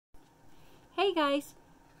Hey guys,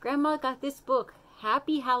 Grandma got this book,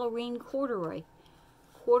 Happy Halloween Corduroy.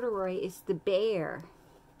 Corduroy is the bear.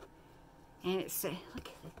 And it's, look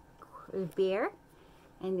at the bear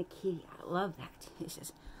and the kitty. I love that. It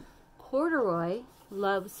says, Corduroy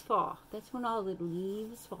loves fall. That's when all the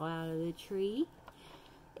leaves fall out of the tree.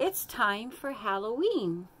 It's time for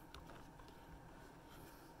Halloween.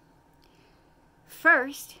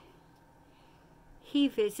 First, he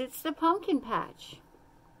visits the pumpkin patch.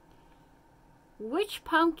 Which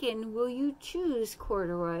pumpkin will you choose,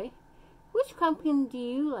 Corduroy? Which pumpkin do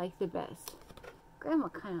you like the best? Grandma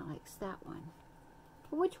kind of likes that one.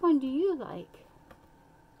 But which one do you like?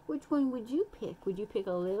 Which one would you pick? Would you pick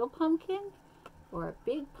a little pumpkin or a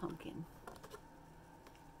big pumpkin?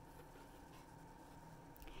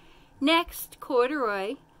 Next,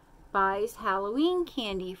 Corduroy buys Halloween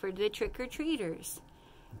candy for the trick-or-treaters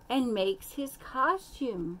and makes his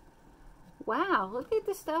costume. Wow, look at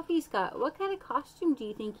the stuff he's got. What kind of costume do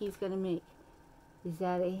you think he's going to make? Is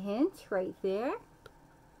that a hint right there?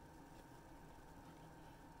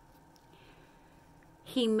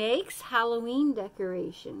 He makes Halloween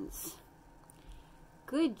decorations.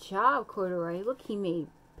 Good job, Corduroy. Look, he made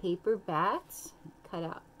paper bats, cut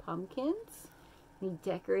out pumpkins. He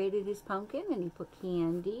decorated his pumpkin and he put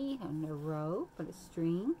candy on a rope and a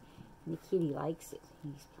string. And the kitty likes it.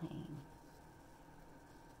 He's playing.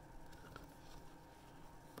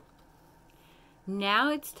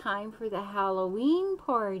 Now it's time for the Halloween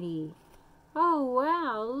party. Oh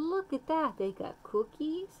wow, look at that. They got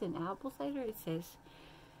cookies and apple cider. It says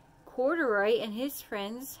Corduroy and his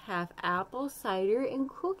friends have apple cider and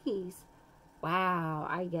cookies. Wow,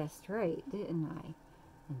 I guessed right, didn't I?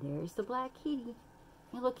 And there's the black kitty.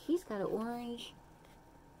 And look, he's got an orange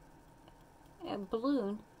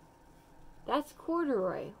balloon. That's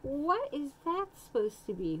Corduroy. What is that supposed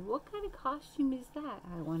to be? What kind of costume is that,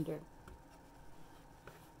 I wonder?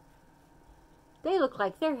 They look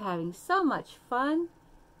like they're having so much fun.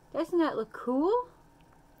 Doesn't that look cool?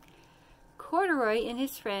 Corduroy and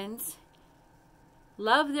his friends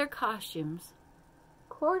love their costumes.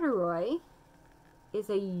 Corduroy is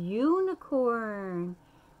a unicorn.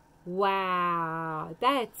 Wow,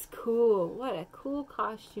 that's cool. What a cool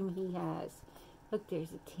costume he has. Look, there's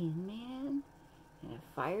a tin man and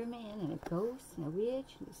a fireman and a ghost and a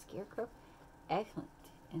witch and a scarecrow. Excellent.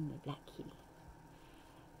 And the black kitty.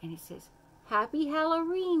 And it says, Happy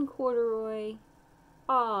Halloween, Corduroy.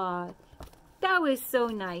 Aw, that was so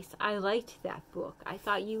nice. I liked that book. I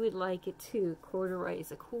thought you would like it too. Corduroy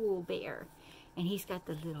is a cool bear. And he's got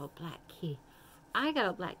the little black kitty. I got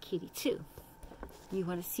a black kitty too. You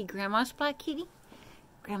want to see Grandma's black kitty?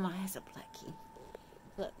 Grandma has a black kitty.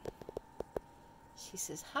 Look. She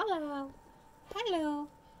says, hello. Hello.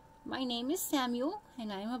 My name is Samuel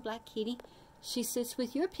and I'm a black kitty. She sits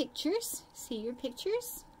with your pictures. See your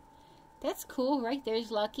pictures? That's cool, right?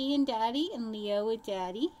 There's Lucky and Daddy and Leo with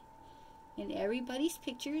Daddy. And everybody's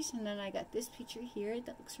pictures. And then I got this picture here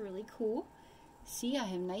that looks really cool. See, I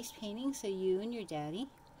have nice paintings of you and your daddy.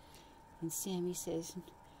 And Sammy says,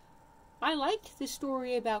 I liked the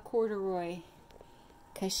story about Corduroy.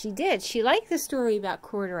 Because she did. She liked the story about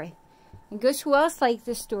Corduroy. And guess who else liked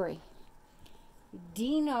the story?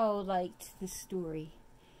 Dino liked the story.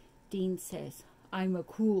 Dean says, I'm a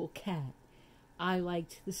cool cat. I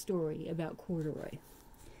liked the story about Corduroy.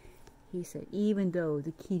 He said, even though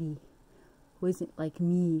the kitty wasn't like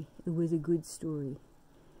me, it was a good story.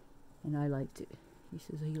 And I liked it. He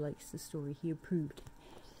says he likes the story. He approved.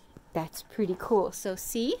 That's pretty cool. So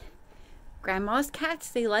see, Grandma's cats,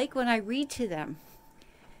 they like when I read to them.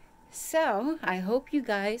 So I hope you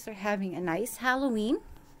guys are having a nice Halloween.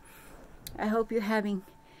 I hope you're having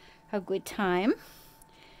a good time.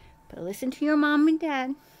 But listen to your mom and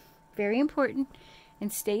dad. Very important.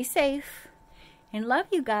 And stay safe. And love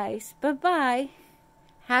you guys. Bye-bye.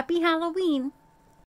 Happy Halloween.